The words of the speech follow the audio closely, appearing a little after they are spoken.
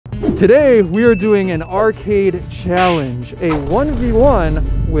Today we are doing an arcade challenge, a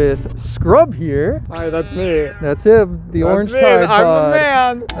 1v1 with Scrubb here. Hi, that's me. That's him, the orange Tide Pod. I'm the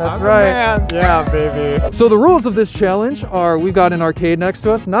man. That's right. The man. Yeah, baby. So the rules of this challenge are we've got an arcade next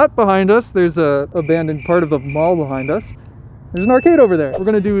to us, not behind us. There's a abandoned part of the mall behind us. There's an arcade over there. We're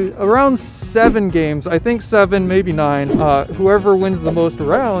gonna do around 7 games. I think 7, maybe 9. Whoever wins the most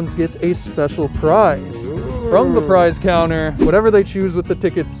rounds gets a special prize. Ooh. From the prize counter, whatever they choose with the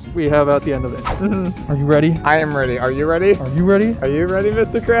tickets we have at the end of it. Are you ready? I am ready. Are you ready? Are you ready? Are you ready,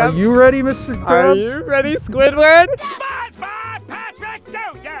 Mr. Krabs? Are you ready, Mr. Krabs? Are you ready, Squidward? SpongeBob, Patrick, do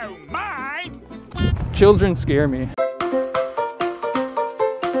you mind? Children scare me.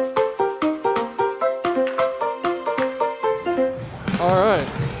 All right,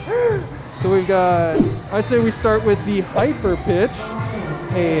 so we've got, I say we start with the Hyper Pitch,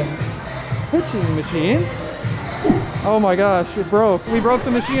 a pitching machine. Oh my gosh, it broke. We broke the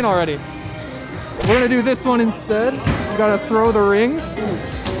machine already. We're gonna do this one instead. We gotta throw the rings.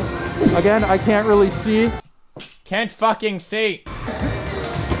 Again, I can't really see. Can't fucking see.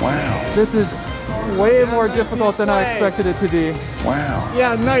 Wow. This is way more difficult than I expected it to be. Wow.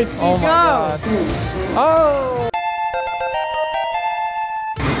 Yeah, nice. Oh my god. Oh!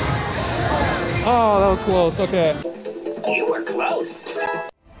 Oh, that was close. Okay. You were close.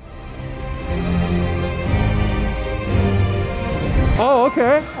 Oh,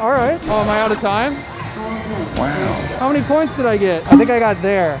 okay. All right. Oh, am I out of time? Wow. How many points did I get? I think I got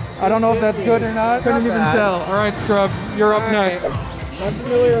there. I don't know if that's good or not. Couldn't even tell. All right, Scrub, you're up next. I'm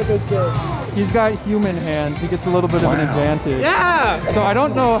familiar with this game. He's got human hands. He gets a little bit of an advantage. Yeah! So I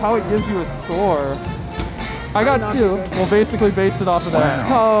don't know how it gives you a score. I got 2. We'll basically base it off of that.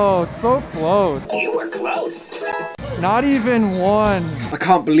 Oh, so close. You were close. Not even 1. I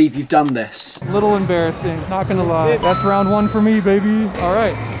can't believe you've done this. Little embarrassing, not gonna lie. That's round 1 for me, baby. All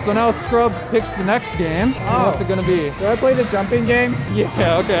right, so now Scrub picks the next game. Oh. What's it gonna be? Do I play the jumping game?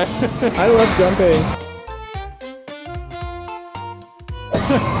 Yeah, okay. I love jumping.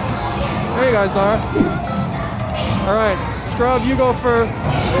 There you guys are. All right, Scrub, you go first.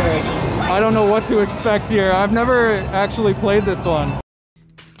 I don't know what to expect here. I've never actually played this one.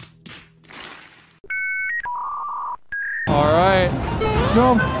 All right,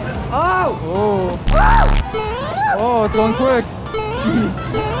 jump. Oh! Oh. Oh, it's going quick. Jeez.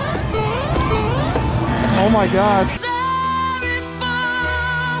 Oh my gosh.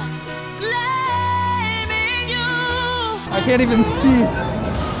 I can't even see.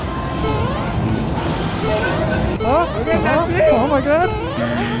 Oh my god.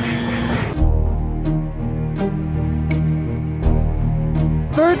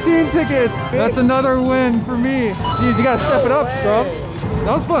 13 tickets. That's another win for me. Jeez, you gotta step it up, Scrub.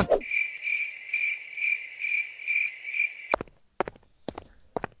 That was fun.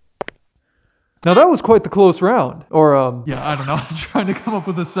 Now that was quite the close round. Or, yeah, I don't know. I'm trying to come up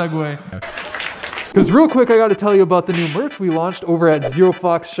with a segue. Because real quick, I got to tell you about the new merch we launched over at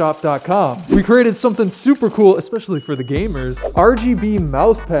zerofoxshop.com. We created something super cool, especially for the gamers, RGB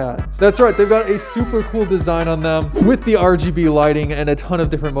mouse pads. That's right, they've got a super cool design on them with the RGB lighting and a ton of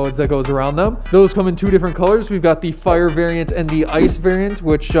different modes that goes around them. Those come in 2 different colors. We've got the fire variant and the ice variant,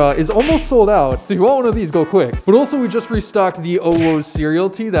 which is almost sold out. So if you want one of these, go quick. But also we just restocked the OWO cereal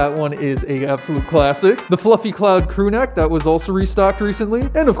tee. That one is a absolute classic. The Fluffy Cloud crew neck, that was also restocked recently.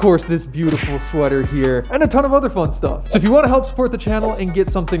 And of course, this beautiful sweater here, and a ton of other fun stuff. So if you want to help support the channel and get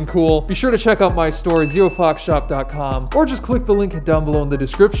something cool, be sure to check out my store, zerofoxshop.com, or just click the link down below in the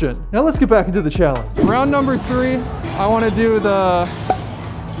description. Now let's get back into the challenge. Round number 3, I want to do the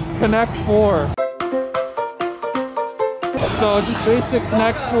Connect 4. So just basic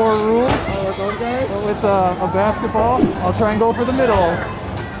Connect 4 rules. But with a basketball, I'll try and go for the middle.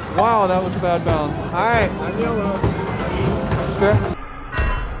 Wow, that was a bad bounce. All right, I'm yellow. Strip.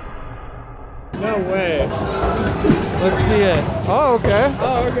 No way. Let's see it. Oh, okay.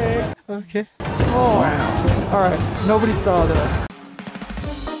 Oh, okay. Okay. Oh. Wow. All right. Nobody saw that.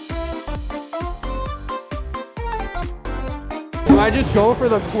 Do I just go for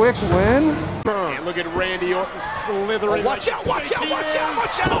the quick win? And look at Randy Orton slithering. Watch out, watch out, watch out,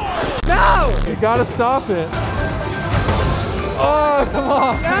 watch out! No! You gotta stop it. Oh, come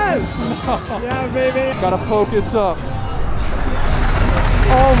on. Yes! No. Yeah, baby. Gotta focus up.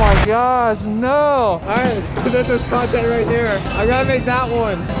 Oh my gosh, no! Alright, this is content right there. I gotta make that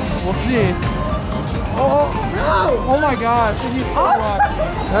one. We'll see. Oh, no! Oh my gosh,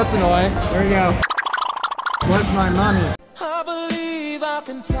 that's annoying. There we go. Where's my money? I believe I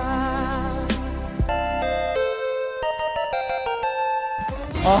can fly.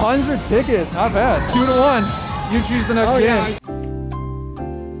 100 tickets, not bad. 2 to 1. You choose the next game.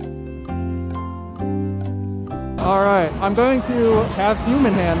 All right, I'm going to have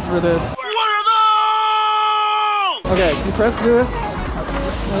human hands for this. Okay, so you press this,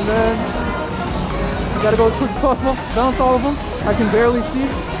 and then you gotta go as quick as possible. Bounce all of them. I can barely see.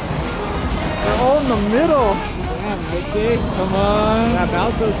 They're all in the middle. Damn, Mickey. Come on. Yeah,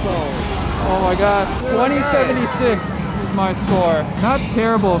 bounce those balls. Oh my gosh, 2076 is my score. Not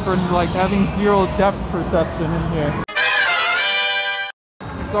terrible for like having zero depth perception in here.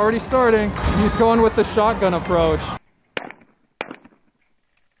 It's already starting. He's going with the shotgun approach.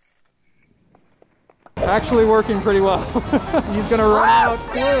 Actually working pretty well. He's gonna run out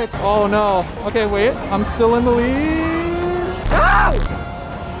quick. Oh no. Okay, wait. I'm still in the lead.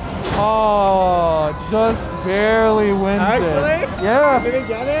 Oh, just barely wins it. Yeah. Did he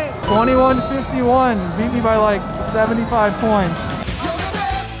get it? 21-51. Beat me by like 75 points.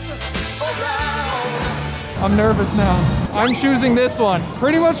 I'm nervous now. I'm choosing this one.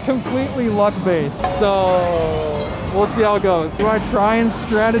 Pretty much completely luck-based. So we'll see how it goes. Do I try and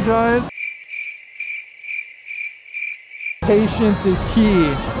strategize? Patience is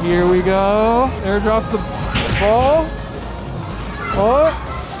key. Here we go. Airdrops the ball. Oh.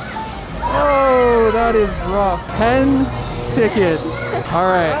 Oh, that is rough. 10 tickets. All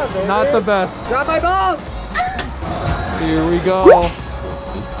right, not the best. Drop my ball! Here we go.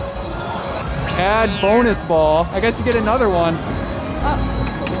 Add bonus ball. I guess you get another one.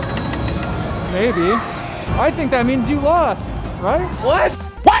 Maybe. I think that means you lost, right? What?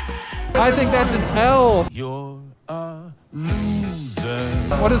 I think that's an L. You're a loser.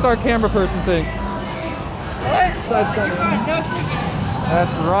 What does our camera person think?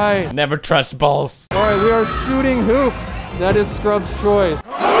 That's right. Never trust balls. All right, we are shooting hoops. That is Scrubb's choice.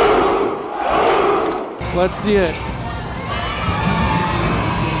 Let's see it.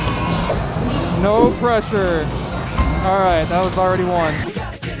 No pressure. All right, that was already one.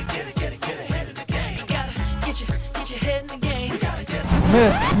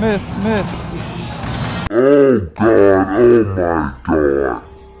 Miss. Oh god, oh my god.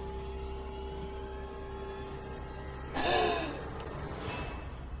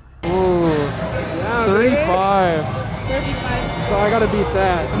 Ooh, 35. So I gotta beat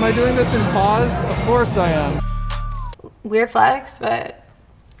that. Am I doing this in pause? Of course I am. Weird flex, but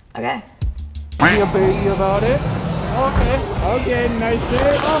okay. Be a baby about it. Okay, nice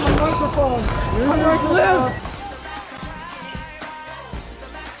shit. Oh, my microphone. Here's your microphone.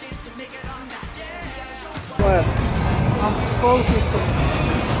 What? I'm focusing.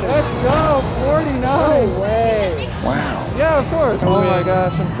 Let's go, 49. No way. Wow. Yeah, of course. Oh my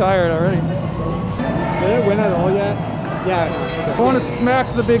gosh, I'm tired already. Did it win at all yet? Yeah. I want to smack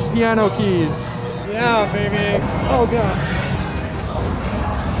the big piano keys. Yeah, baby. Oh god.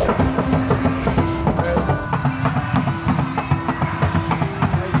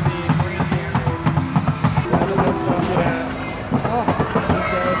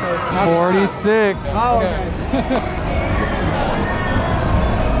 Oh. 46. Oh, okay.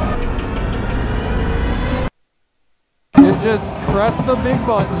 You just press the big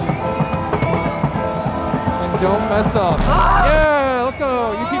buttons. And don't mess up. Yeah, let's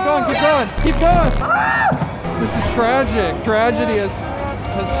go. You keep going, keep going. This is tragic. Tragedy has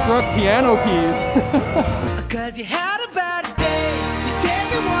struck piano keys. Cause you had a bad day, you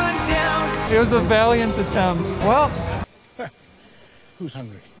take it one down. It was a valiant attempt. Well, Who's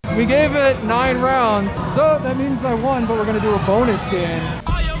hungry? we gave it 9 rounds, so that means I won, but we're gonna do a bonus game.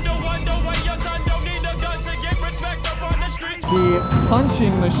 I am the one, the way your son don't need a gun to get respect up on the street. The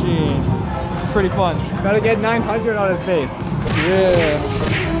punching machine. It's pretty fun. Gotta get 900 on his face. Yeah.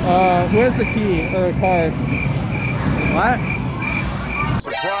 Who has the key or a card? What?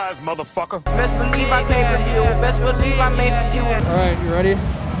 Surprise, motherfucker. Best believe I pay per view. Best believe I made for few. All right, you ready?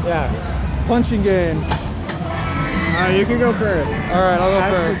 Yeah. Punching game. Alright, you can go first. All right, I'll go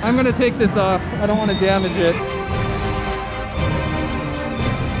first. I'm gonna take this off. I don't want to damage it.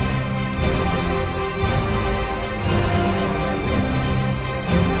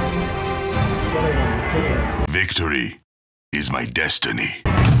 Victory is my destiny.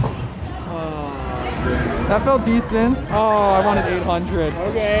 That felt decent. Oh, I wanted 800.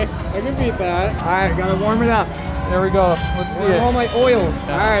 Okay, I can beat that. Alright, gotta warm it up. There we go. Let's see All it. my oils.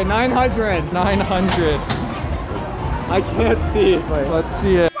 Alright, 900. 900. I can't see. Wait. Let's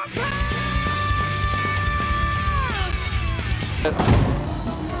see it.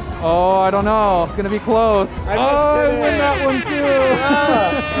 Oh, I don't know. It's gonna be close. I win that one too.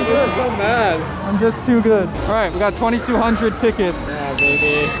 I'm so mad. I'm just too good. All right, we got 2,200 tickets. Yeah,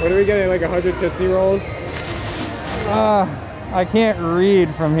 baby. What are we getting? Like 100 Tootsie Rolls? I can't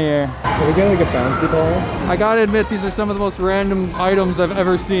read from here. Can we get like a bouncy ball? I gotta admit, these are some of the most random items I've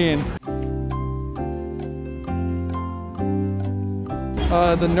ever seen.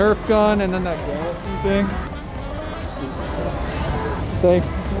 the Nerf gun, and then that galaxy thing. Thanks,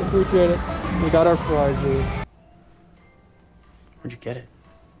 appreciate it. We got our prizes. Where'd you get it?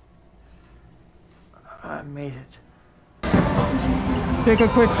 I made it. Take a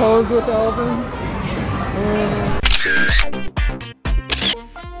quick pose with Alvin.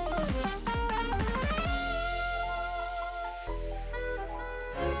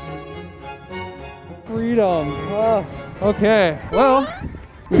 Freedom. Ah. Okay, well,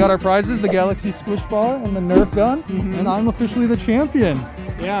 we got our prizes, the Galaxy Squish Ball and the Nerf gun, and I'm officially the champion.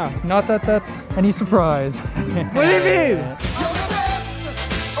 Yeah. Not that that's any surprise. What do you mean?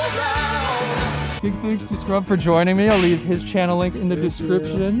 Big thanks to Scrubb for joining me. I'll leave his channel link in the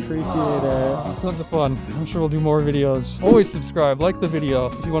description. Appreciate it. Tons of fun. I'm sure we'll do more videos. Always subscribe, like the video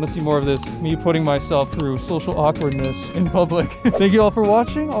if you want to see more of this, me putting myself through social awkwardness in public. Thank you all for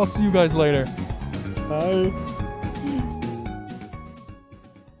watching. I'll see you guys later. Bye.